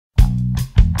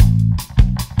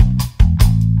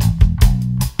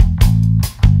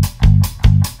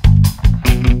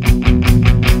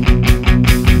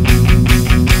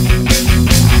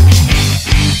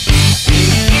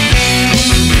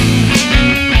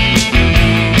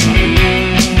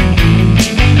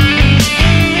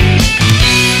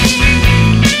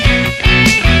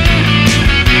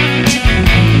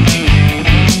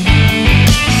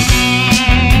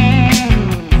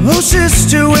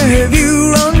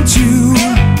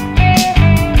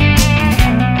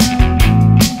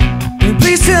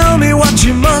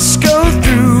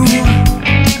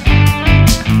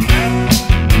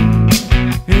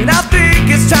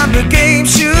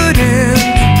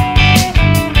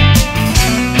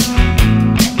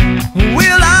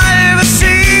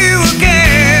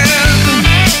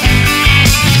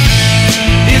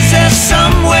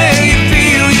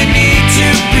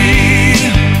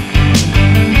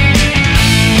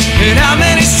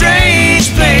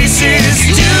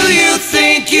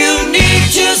think you need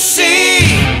to see.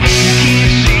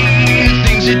 The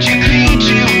things that you cling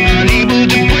to, unable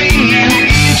to bring you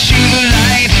into the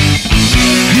light.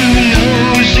 Who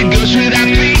knows? It goes without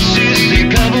faces. They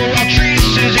cover all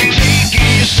traces. They take in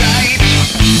your sight.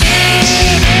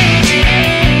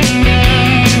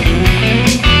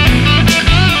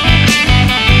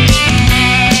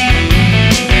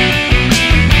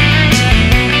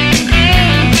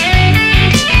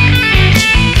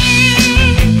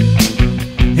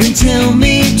 And tell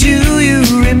me, do you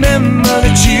remember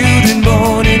the children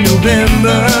born in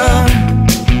November?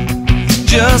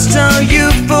 Just a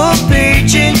youthful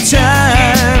page in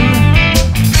time.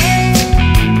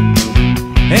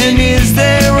 And is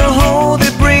there a hole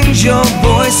that brings your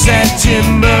voice at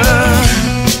timber?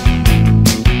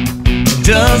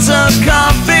 Does a car